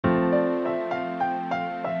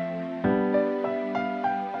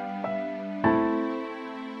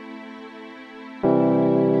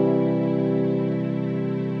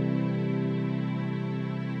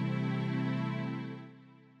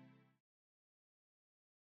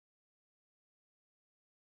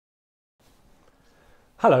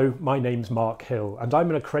Hello, my name's Mark Hill and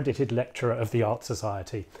I'm an accredited lecturer of the Art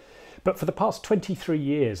Society. But for the past 23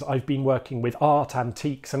 years I've been working with art,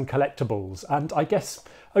 antiques and collectibles, and I guess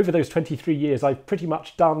over those 23 years I've pretty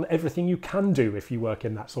much done everything you can do if you work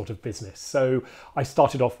in that sort of business. So I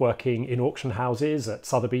started off working in auction houses at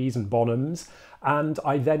Sotheby's and Bonhams, and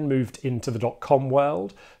I then moved into the .com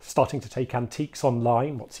world, starting to take antiques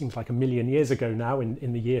online, what seems like a million years ago now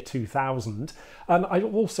in the year 2000. And I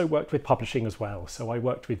also worked with publishing as well. So I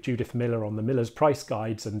worked with Judith Miller on the Miller's Price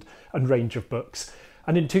Guides and range of books.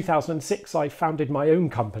 And in 2006, I founded my own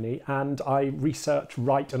company and I research,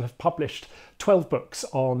 write and have published 12 books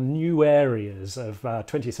on new areas of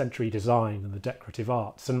 20th century design and the decorative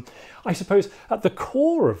arts. And I suppose at the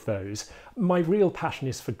core of those, my real passion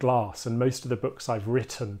is for glass, and most of the books I've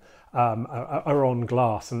written are on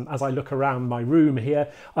glass. And as I look around my room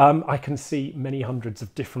here, I can see many hundreds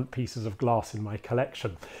of different pieces of glass in my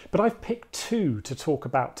collection. But I've picked two to talk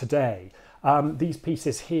about today. These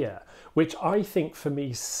pieces here, which I think for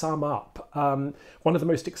me sum up one of the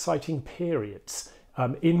most exciting periods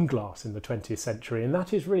in glass in the 20th century, and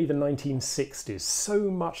that is really the 1960s. So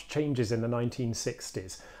much changes in the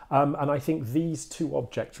 1960s, and I think these two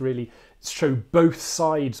objects really show both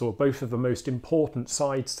sides, or both of the most important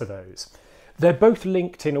sides to those. They're both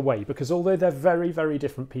linked in a way because although they're very, very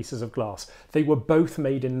different pieces of glass, they were both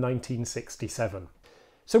made in 1967.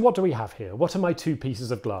 So what do we have here? What are my two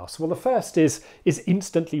pieces of glass? Well, the first is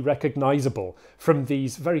instantly recognisable from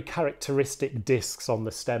these very characteristic discs on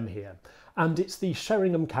the stem here. And it's the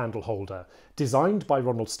Sheringham candle holder, designed by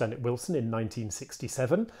Ronald Stennett Wilson in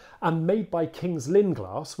 1967 and made by King's Lynn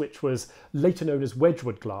Glass, which was later known as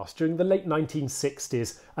Wedgwood glass, during the late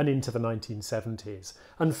 1960s and into the 1970s.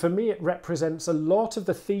 And for me, it represents a lot of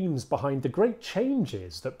the themes behind the great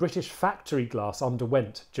changes that British factory glass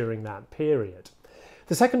underwent during that period.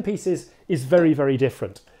 The second piece is very, very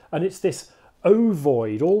different, and it's this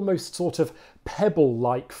ovoid, almost sort of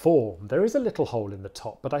pebble-like form. There is a little hole in the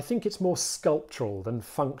top, but I think it's more sculptural than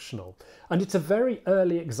functional. And it's a very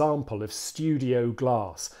early example of studio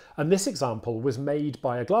glass. And this example was made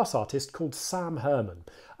by a glass artist called Sam Herman,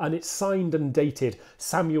 and it's signed and dated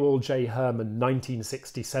Samuel J. Herman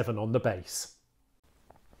 1967 on the base.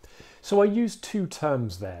 So I use two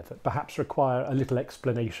terms there that perhaps require a little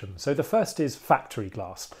explanation. So the first is factory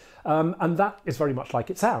glass, and that is very much like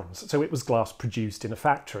it sounds. So it was glass produced in a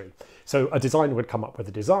factory. So a designer would come up with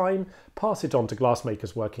a design, pass it on to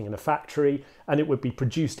glassmakers working in a factory, and it would be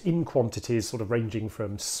produced in quantities sort of ranging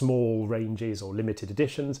from small ranges or limited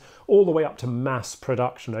editions all the way up to mass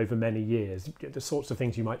production over many years. The sorts of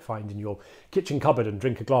things you might find in your kitchen cupboard and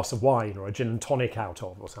drink a glass of wine or a gin and tonic out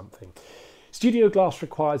of or something. Studio glass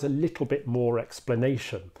requires a little bit more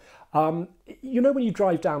explanation. You know when you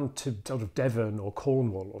drive down to sort of Devon or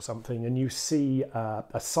Cornwall or something and you see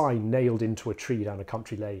a sign nailed into a tree down a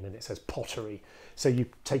country lane and it says pottery. So you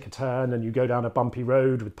take a turn and you go down a bumpy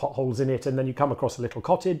road with potholes in it, and then you come across a little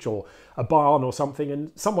cottage or a barn or something,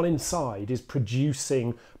 and someone inside is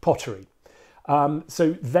producing pottery.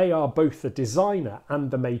 So they are both the designer and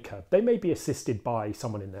the maker. They may be assisted by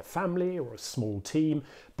someone in their family or a small team,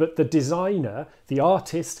 but the designer, the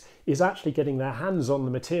artist, is actually getting their hands on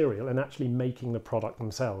the material and actually making the product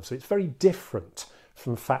themselves. So it's very different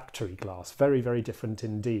from factory glass, very, very different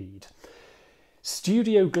indeed.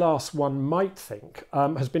 Studio glass, one might think,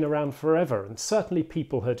 has been around forever, and certainly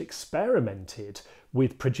people had experimented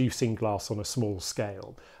with producing glass on a small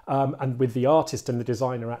scale, and with the artist and the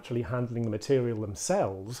designer actually handling the material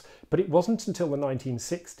themselves, but it wasn't until the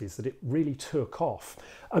 1960s that it really took off.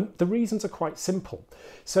 The reasons are quite simple.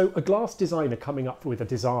 So a glass designer coming up with a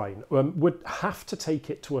design would have to take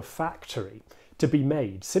it to a factory to be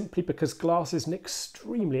made, simply because glass is an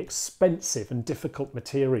extremely expensive and difficult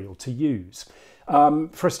material to use.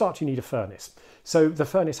 For a start, you need a furnace. So the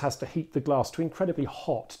furnace has to heat the glass to incredibly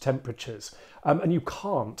hot temperatures, and you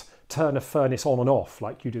can't turn a furnace on and off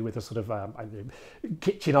like you do with a sort of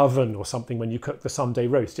kitchen oven or something when you cook the Sunday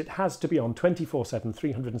roast. It has to be on 24/7,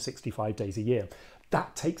 365 days a year.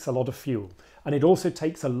 That takes a lot of fuel, and it also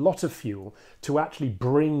takes a lot of fuel to actually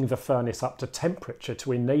bring the furnace up to temperature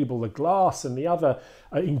to enable the glass and the other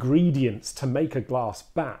ingredients to make a glass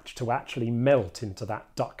batch to actually melt into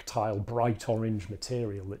that ductile bright orange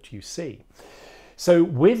material that you see. So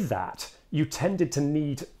with that, you tended to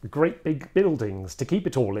need great big buildings to keep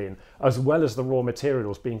it all in, as well as the raw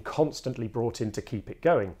materials being constantly brought in to keep it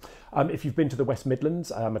going. If you've been to the West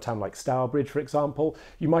Midlands, a town like Stourbridge, for example,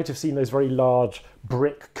 you might have seen those very large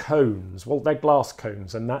brick cones. Well, they're glass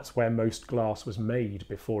cones, and that's where most glass was made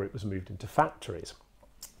before it was moved into factories.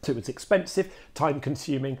 So it was expensive,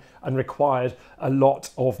 time-consuming, and required a lot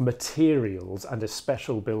of materials and a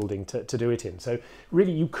special building to do it in. So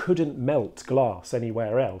really you couldn't melt glass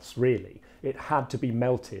anywhere else, really. It had to be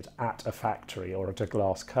melted at a factory or at a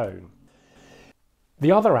glass cone.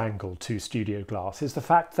 The other angle to studio glass is the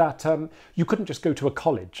fact that you couldn't just go to a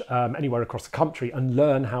college anywhere across the country and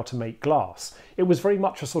learn how to make glass. It was very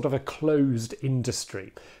much a sort of a closed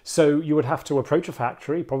industry. So you would have to approach a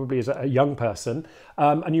factory, probably as a young person,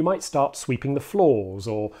 and you might start sweeping the floors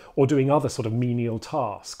or doing other sort of menial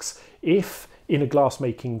tasks. If in a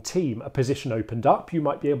glassmaking team a position opened up, you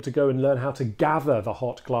might be able to go and learn how to gather the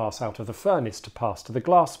hot glass out of the furnace to pass to the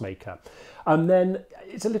glassmaker. And then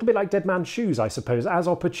it's a little bit like dead man's shoes, I suppose. As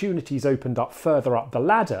opportunities opened up further up the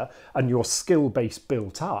ladder and your skill base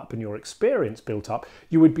built up and your experience built up,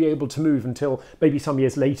 you would be able to move until maybe some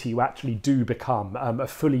years later you actually do become a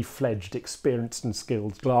fully fledged, experienced and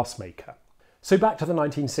skilled glassmaker. So back to the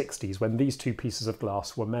 1960s when these two pieces of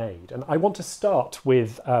glass were made. And I want to start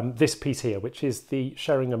with this piece here, which is the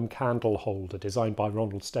Sheringham candle holder designed by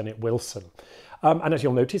Ronald Stennett Wilson. And as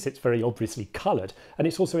you'll notice, it's very obviously coloured, and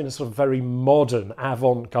it's also in a sort of very modern,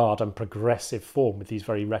 avant-garde and progressive form with these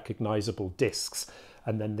very recognisable discs,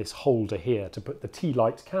 and then this holder here to put the tea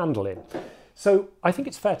light candle in. So I think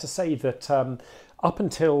it's fair to say that up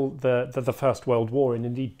until the First World War, and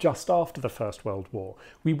indeed just after the First World War,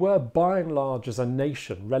 we were by and large as a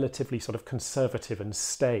nation relatively sort of conservative and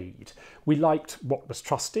staid. We liked what was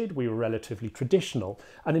trusted, we were relatively traditional,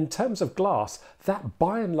 and in terms of glass, that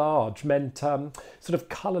by and large meant sort of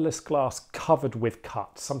colourless glass covered with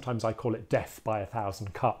cuts. Sometimes I call it death by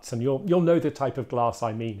 1,000 cuts, and you'll know the type of glass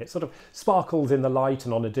I mean. It sort of sparkles in the light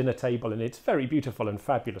and on a dinner table, and it's very beautiful and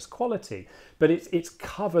fabulous quality, but it's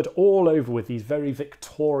covered all over with these very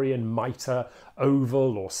Victorian mitre,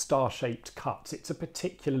 oval or star-shaped cuts. It's a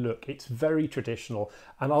particular look, it's very traditional,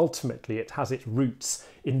 and ultimately it has its roots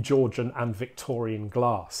in Georgian and Victorian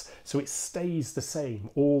glass. So it stays the same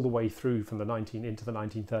all the way through from into the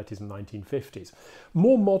 1930s and 1950s.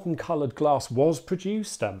 More modern coloured glass was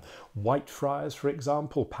produced. Whitefriars, for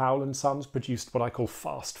example, Powell & Sons produced what I call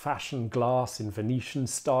fast fashion glass in Venetian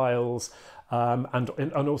styles. And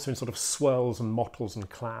also in sort of swirls and mottles and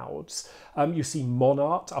clouds. You see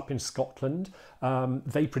Monart up in Scotland.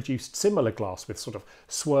 They produced similar glass with sort of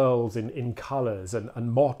swirls in colours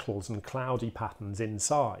and mottles and cloudy patterns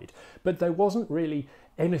inside. But there wasn't really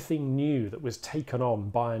anything new that was taken on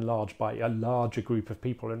by and large by a larger group of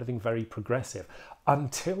people, anything very progressive,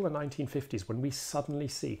 until the 1950s, when we suddenly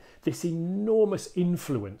see this enormous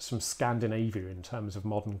influence from Scandinavia in terms of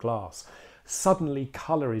modern glass. Suddenly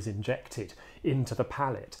colour is injected into the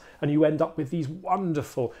palette and you end up with these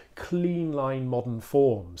wonderful clean line modern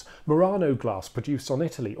forms. Murano glass produced on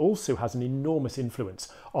Italy also has an enormous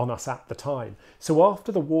influence on us at the time. So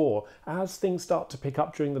after the war, as things start to pick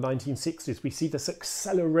up during the 1960s, we see this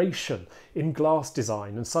acceleration in glass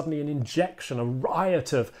design and suddenly an injection, a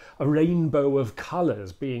riot of a rainbow of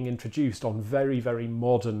colours being introduced on very, very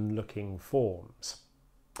modern looking forms.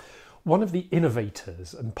 One of the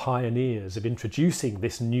innovators and pioneers of introducing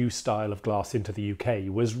this new style of glass into the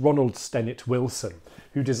UK was Ronald Stennett Wilson,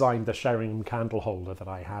 who designed the Sheringham candle holder that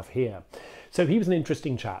I have here. So he was an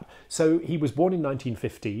interesting chap. So he was born in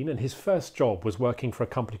 1915 and his first job was working for a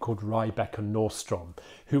company called Riebeck and Nordstrom,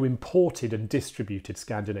 who imported and distributed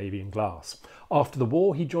Scandinavian glass. After the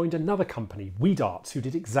war, he joined another company, Wiedarts, who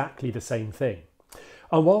did exactly the same thing.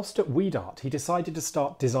 And whilst at Wiedart, he decided to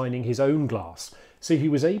start designing his own glass. So he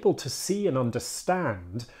was able to see and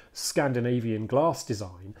understand Scandinavian glass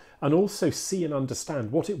design and also see and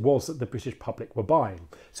understand what it was that the British public were buying.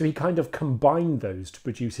 So he kind of combined those to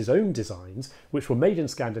produce his own designs, which were made in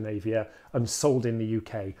Scandinavia and sold in the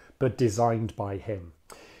UK, but designed by him.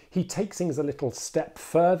 He takes things a little step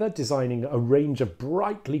further, designing a range of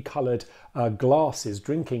brightly coloured glasses,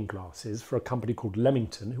 drinking glasses, for a company called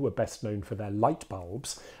Leamington, who are best known for their light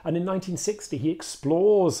bulbs. And in 1960, he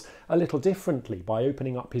explores a little differently by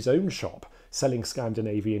opening up his own shop, selling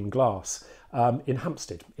Scandinavian glass in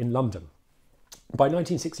Hampstead, in London. By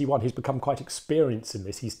 1961, he's become quite experienced in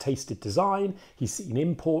this. He's tasted design, he's seen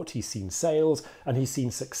import, he's seen sales, and he's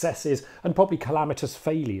seen successes and probably calamitous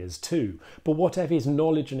failures too. But whatever his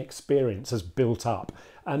knowledge and experience has built up,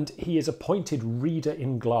 and he is appointed Reader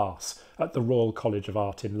in Glass at the Royal College of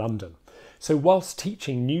Art in London. So whilst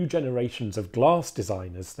teaching new generations of glass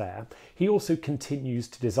designers there, he also continues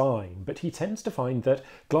to design, but he tends to find that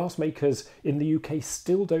glassmakers in the UK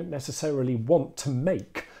still don't necessarily want to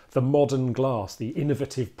make the modern glass, the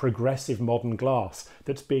innovative, progressive modern glass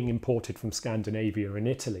that's being imported from Scandinavia and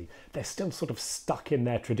Italy. They're still sort of stuck in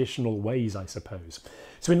their traditional ways, I suppose.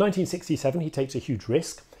 So in 1967, he takes a huge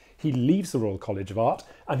risk. he leaves the Royal College of Art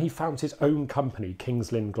and he founds his own company,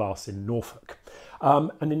 King's Lynn Glass in Norfolk.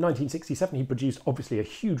 And in 1967, he produced obviously a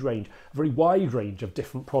huge range, a very wide range of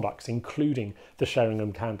different products, including the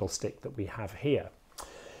Sheringham candlestick that we have here.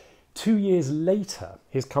 2 years later,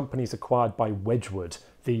 his company is acquired by Wedgwood,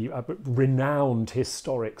 the renowned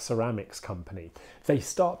historic ceramics company. They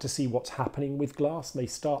start to see what's happening with glass, and they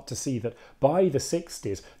start to see that by the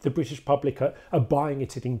 60s, the British public are buying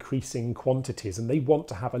it in increasing quantities, and they want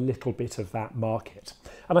to have a little bit of that market.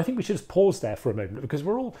 And I think we should just pause there for a moment, because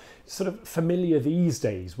we're all sort of familiar these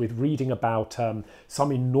days with reading about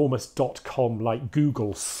some enormous .com like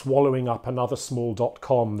Google swallowing up another small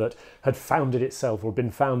 .com that had founded itself or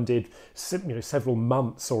been founded several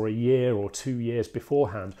months or a year or 2 years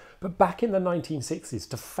beforehand. But back in the 1960s,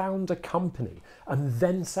 to found a company and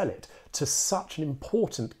then sell it to such an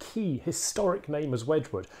important, key, historic name as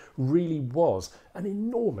Wedgwood really was an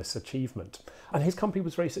enormous achievement. And his company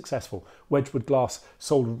was very successful. Wedgwood Glass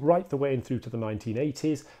sold right the way in through to the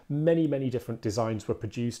 1980s. Many, many different designs were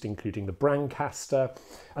produced, including the Brancaster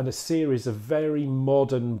and a series of very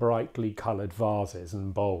modern, brightly coloured vases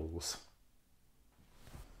and bowls.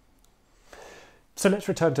 So let's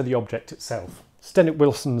return to the object itself. Stenwick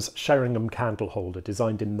Wilson's Sheringham candle holder,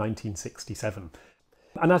 designed in 1967.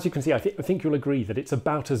 And as you can see, I think you'll agree that it's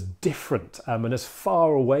about as different and as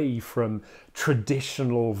far away from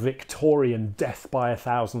traditional Victorian death by a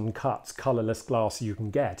thousand cuts colourless glass you can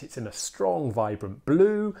get. It's in a strong, vibrant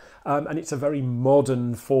blue, and it's a very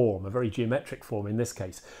modern form, a very geometric form in this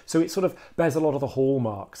case. So it sort of bears a lot of the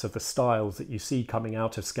hallmarks of the styles that you see coming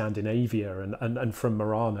out of Scandinavia and from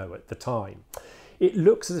Murano at the time. It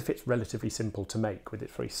looks as if it's relatively simple to make with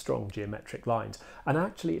its very strong geometric lines, and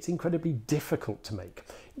actually it's incredibly difficult to make.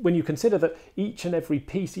 When you consider that each and every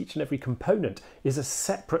piece, each and every component is a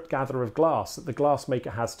separate gather of glass that the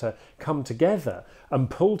glassmaker has to come together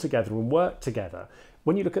and pull together and work together,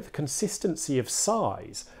 when you look at the consistency of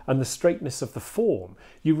size and the straightness of the form,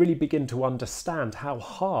 you really begin to understand how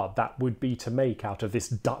hard that would be to make out of this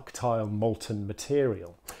ductile molten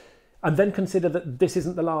material. And then consider that this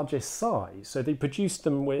isn't the largest size. So they produced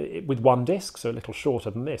them with one disc, so a little shorter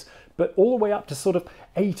than this, but all the way up to sort of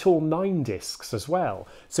 8 or 9 discs as well.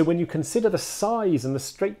 So when you consider the size and the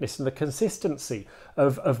straightness and the consistency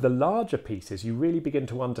of the larger pieces, you really begin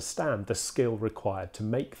to understand the skill required to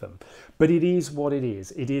make them. But it is what it is.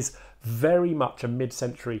 It is very much a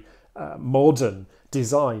mid-century modern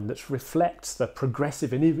design that reflects the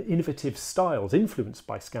progressive and innovative styles influenced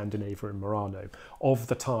by Scandinavia and Murano of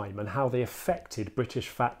the time and how they affected British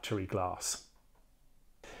factory glass.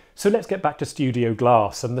 So let's get back to studio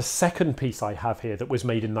glass and the second piece I have here that was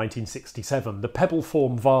made in 1967, the pebble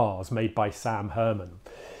form vase made by Sam Herman.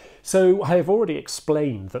 So I have already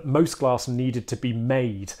explained that most glass needed to be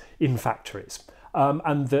made in factories.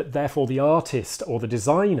 And that therefore the artist or the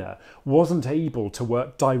designer wasn't able to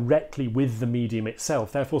work directly with the medium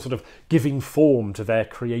itself, therefore sort of giving form to their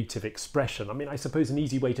creative expression. I mean, I suppose an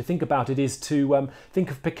easy way to think about it is to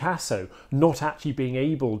think of Picasso not actually being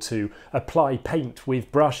able to apply paint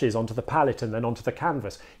with brushes onto the palette and then onto the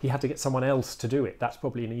canvas. He had to get someone else to do it. That's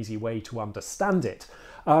probably an easy way to understand it.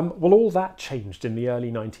 Well, all that changed in the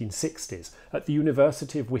early 1960s at the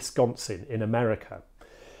University of Wisconsin in America.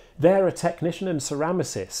 There, a technician and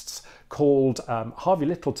ceramicists called Harvey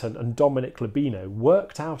Littleton and Dominic Labino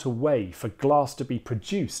worked out a way for glass to be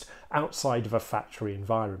produced outside of a factory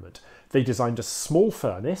environment. They designed a small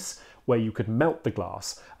furnace where you could melt the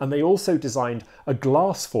glass, and they also designed a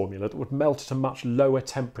glass formula that would melt at a much lower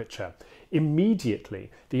temperature.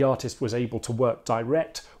 Immediately, the artist was able to work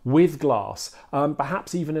direct with glass,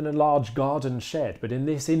 perhaps even in a large garden shed, but in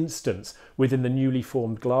this instance within the newly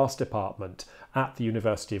formed glass department at the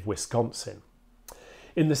University of Wisconsin.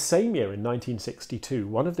 In the same year, in 1962,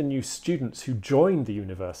 one of the new students who joined the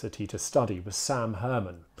university to study was Sam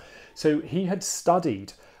Herman. So he had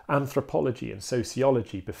studied anthropology and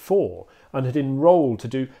sociology before and had enrolled to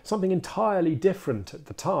do something entirely different at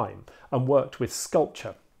the time and worked with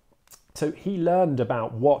sculpture. So he learned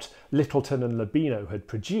about what Littleton and Labino had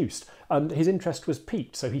produced and his interest was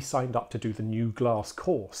piqued, so he signed up to do the new glass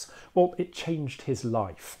course. Well, it changed his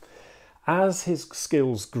life. As his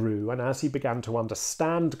skills grew and as he began to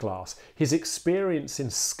understand glass, his experience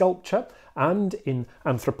in sculpture and in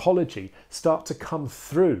anthropology start to come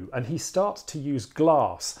through, and he starts to use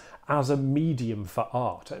glass as a medium for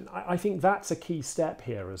art. And I think that's a key step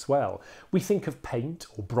here as well. We think of paint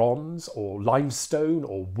or bronze or limestone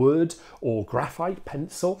or wood or graphite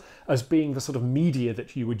pencil as being the sort of media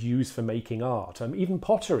that you would use for making art. Even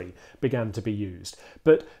pottery began to be used.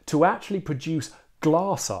 But to actually produce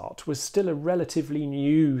glass art was still a relatively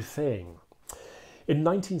new thing. In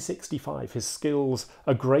 1965, his skills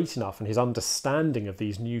are great enough and his understanding of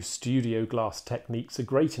these new studio glass techniques are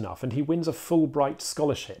great enough, and he wins a Fulbright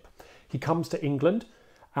scholarship. He comes to England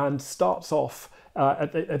and starts off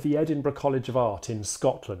at the Edinburgh College of Art in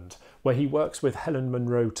Scotland, where he works with Helen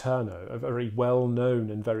Munro Turner, a very well-known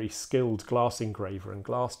and very skilled glass engraver and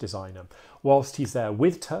glass designer. Whilst he's there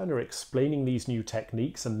with Turner explaining these new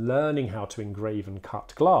techniques and learning how to engrave and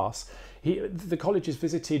cut glass, the college is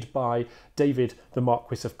visited by David, the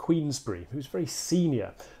Marquis of Queensberry, who's very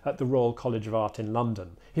senior at the Royal College of Art in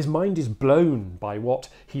London. His mind is blown by what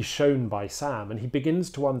he's shown by Sam, and he begins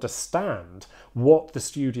to understand what the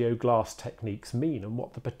studio glass techniques mean and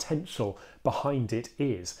what the potential behind it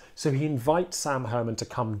is. So he invites Sam Herman to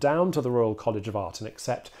come down to the Royal College of Art and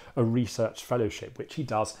accept a research fellowship, which he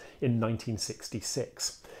does in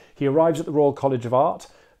 1966. He arrives at the Royal College of Art,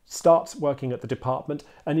 starts working at the department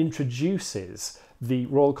and introduces the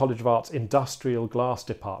Royal College of Art's industrial glass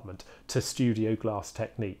department to studio glass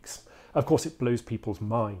techniques. Of course, it blows people's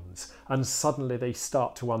minds, and suddenly they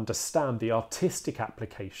start to understand the artistic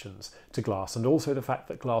applications to glass, and also the fact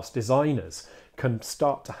that glass designers can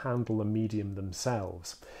start to handle the medium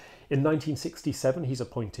themselves. In 1967, he's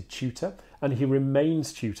appointed tutor, and he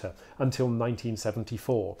remains tutor until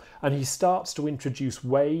 1974. And he starts to introduce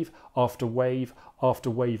wave after wave after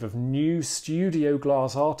wave of new studio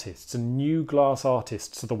glass artists and new glass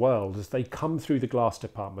artists to the world as they come through the glass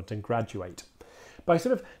department and graduate. By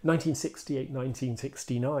sort of 1968,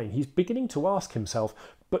 1969, he's beginning to ask himself,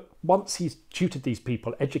 but once he's tutored these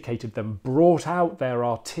people, educated them, brought out their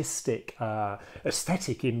artistic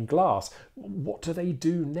aesthetic in glass, what do they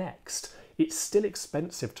do next? It's still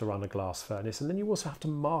expensive to run a glass furnace, and then you also have to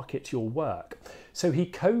market your work. So he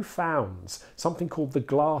co-founds something called the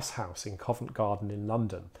Glass House in Covent Garden in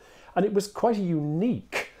London. And it was quite a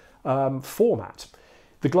unique format.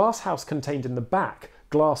 The Glass House contained in the back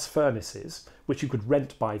glass furnaces, which you could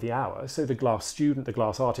rent by the hour. So the glass student, the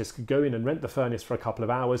glass artist could go in and rent the furnace for a couple of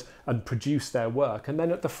hours and produce their work. And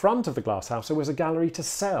then at the front of the glass house, there was a gallery to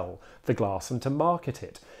sell the glass and to market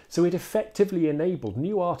it. So it effectively enabled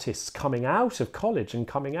new artists coming out of college and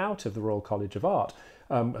coming out of the Royal College of Art,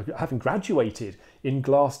 having graduated in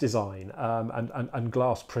glass design and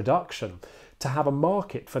glass production, to have a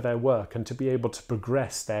market for their work and to be able to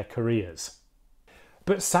progress their careers.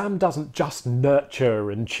 But Sam doesn't just nurture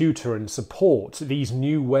and tutor and support these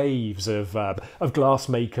new waves of glass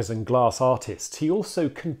makers and glass artists. He also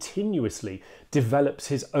continuously develops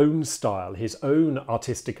his own style, his own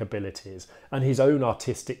artistic abilities, and his own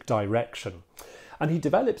artistic direction. And he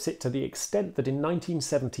develops it to the extent that in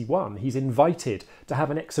 1971 he's invited to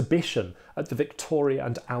have an exhibition at the Victoria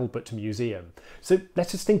and Albert Museum. So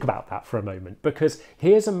let's just think about that for a moment, because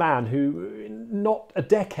here's a man who, not a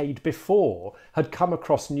decade before, had come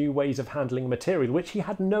across new ways of handling material which he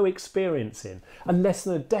had no experience in. And less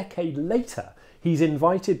than a decade later, he's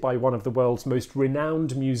invited by one of the world's most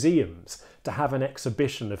renowned museums to have an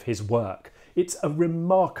exhibition of his work. It's a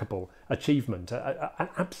remarkable achievement, an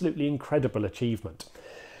absolutely incredible achievement.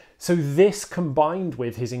 So this, combined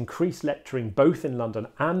with his increased lecturing both in London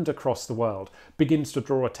and across the world, begins to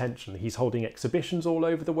draw attention. He's holding exhibitions all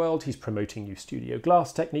over the world, he's promoting new studio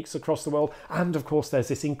glass techniques across the world, and of course there's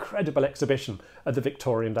this incredible exhibition at the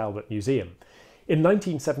Victoria and Albert Museum. In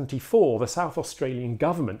 1974, the South Australian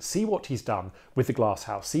government see what he's done with the Glass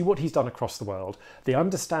House, see what he's done across the world. They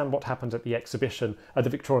understand what happened at the exhibition at the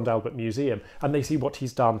Victoria and Albert Museum, and they see what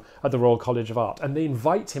he's done at the Royal College of Art. And they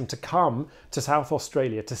invite him to come to South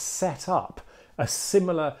Australia to set up a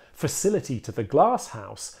similar facility to the Glass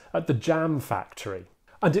House at the jam factory.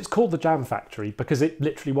 And it's called the Jam Factory because it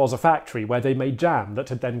literally was a factory where they made jam that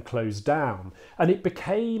had then closed down. And it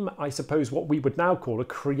became, I suppose, what we would now call a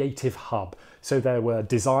creative hub. So there were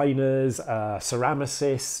designers,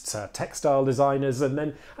 ceramicists, textile designers, and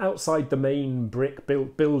then outside the main brick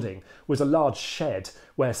building was a large shed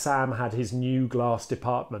where Sam had his new glass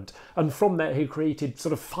department. And from there he created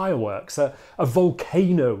sort of fireworks, a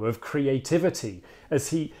volcano of creativity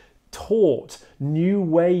as he taught new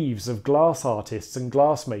waves of glass artists and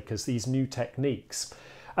glassmakers these new techniques.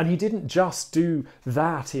 And he didn't just do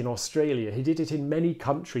that in Australia, he did it in many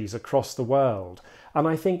countries across the world. And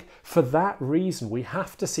I think for that reason we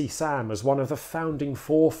have to see Sam as one of the founding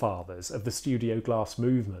forefathers of the studio glass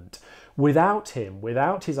movement. Without him,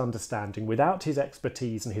 without his understanding, without his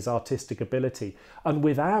expertise and his artistic ability, and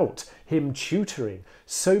without him tutoring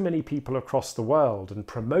so many people across the world and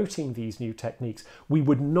promoting these new techniques, we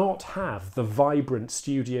would not have the vibrant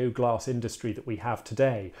studio glass industry that we have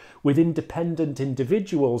today, with independent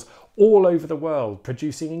individuals all over the world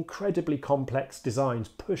producing incredibly complex designs,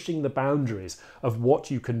 pushing the boundaries of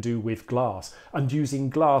what you can do with glass, and using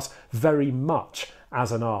glass very much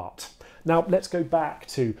as an art. Now let's go back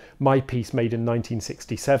to my piece made in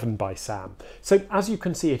 1967 by Sam. So as you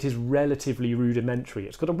can see, it is relatively rudimentary.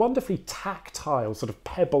 It's got a wonderfully tactile sort of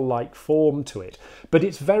pebble-like form to it, but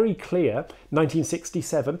it's very clear,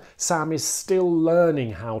 1967, Sam is still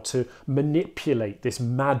learning how to manipulate this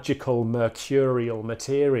magical mercurial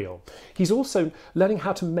material. He's also learning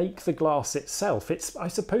how to make the glass itself. It's, I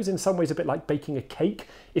suppose, in some ways a bit like baking a cake.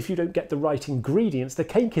 If you don't get the right ingredients, the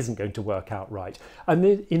cake isn't going to work out right. And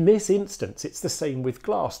in this instance, it's the same with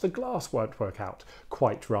glass. The glass won't work out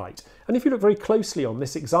quite right. And if you look very closely on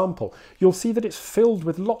this example, you'll see that it's filled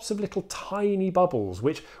with lots of little tiny bubbles,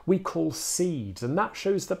 which we call seeds. And that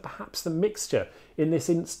shows that perhaps the mixture in this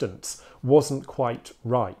instance wasn't quite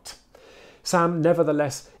right. Sam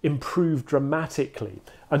nevertheless improved dramatically,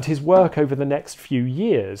 and his work over the next few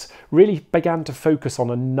years really began to focus on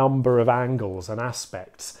a number of angles and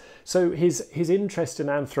aspects. So his interest in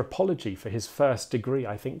anthropology for his first degree,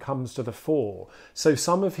 I think, comes to the fore. So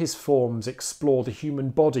some of his forms explore the human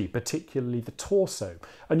body, particularly the torso,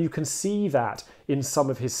 and you can see that in some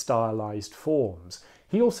of his stylized forms.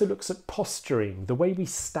 He also looks at posturing, the way we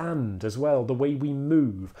stand as well, the way we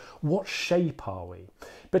move, what shape are we?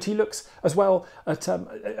 But he looks as well at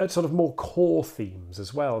sort of more core themes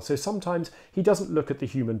as well. So sometimes he doesn't look at the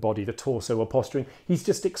human body, the torso or posturing, he's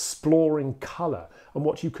just exploring colour and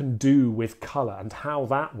what you can do with colour and how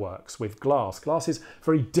that works with glass. Glass is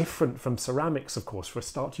very different from ceramics, of course. For a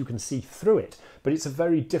start, you can see through it, but it's a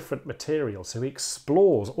very different material. So he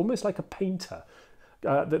explores, almost like a painter,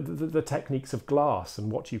 the techniques of glass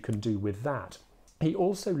and what you can do with that. He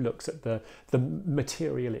also looks at the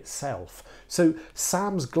material itself. So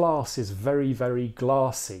Sam's glass is very, very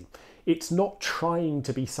glassy. It's not trying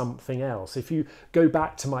to be something else. If you go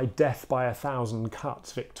back to my Death by a Thousand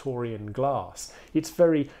Cuts Victorian glass, it's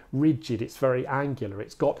very rigid, it's very angular.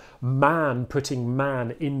 It's got man putting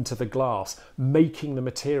man into the glass, making the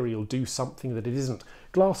material do something that it isn't.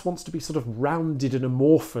 Glass wants to be sort of rounded and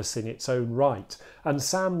amorphous in its own right, and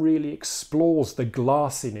Sam really explores the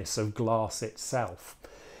glassiness of glass itself.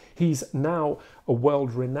 He's now a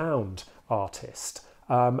world-renowned artist.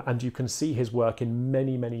 And you can see his work in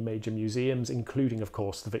many, many major museums, including, of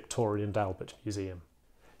course, the Victoria and Albert Museum.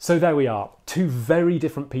 So there we are, two very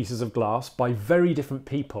different pieces of glass by very different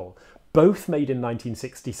people, both made in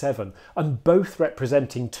 1967 and both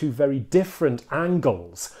representing two very different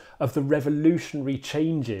angles of the revolutionary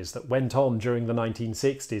changes that went on during the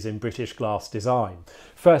 1960s in British glass design.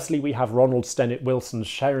 Firstly, we have Ronald Stennett Wilson's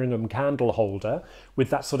Sheringham candle holder with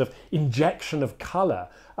that sort of injection of colour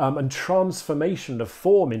and transformation of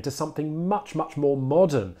form into something much, much more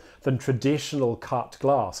modern than traditional cut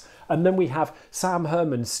glass. And then we have Sam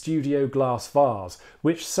Herman's studio glass vase,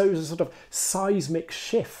 which shows a sort of seismic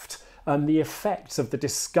shift and the effects of the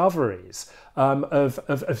discoveries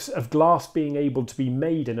of glass being able to be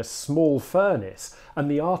made in a small furnace and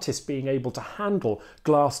the artist being able to handle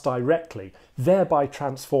glass directly, thereby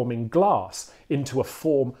transforming glass into a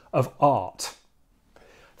form of art.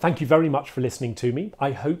 Thank you very much for listening to me.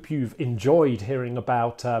 I hope you've enjoyed hearing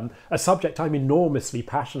about a subject I'm enormously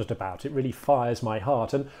passionate about. It really fires my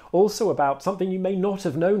heart, and also about something you may not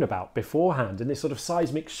have known about beforehand in this sort of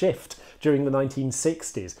seismic shift during the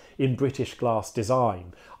 1960s in British glass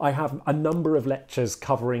design. I have a number of lectures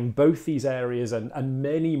covering both these areas and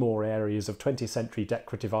many more areas of 20th century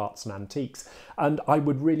decorative arts and antiques, and I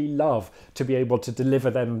would really love to be able to deliver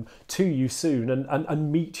them to you soon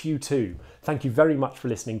and meet you too. Thank you very much for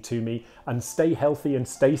listening to me, and stay healthy and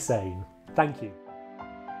stay sane. Thank you.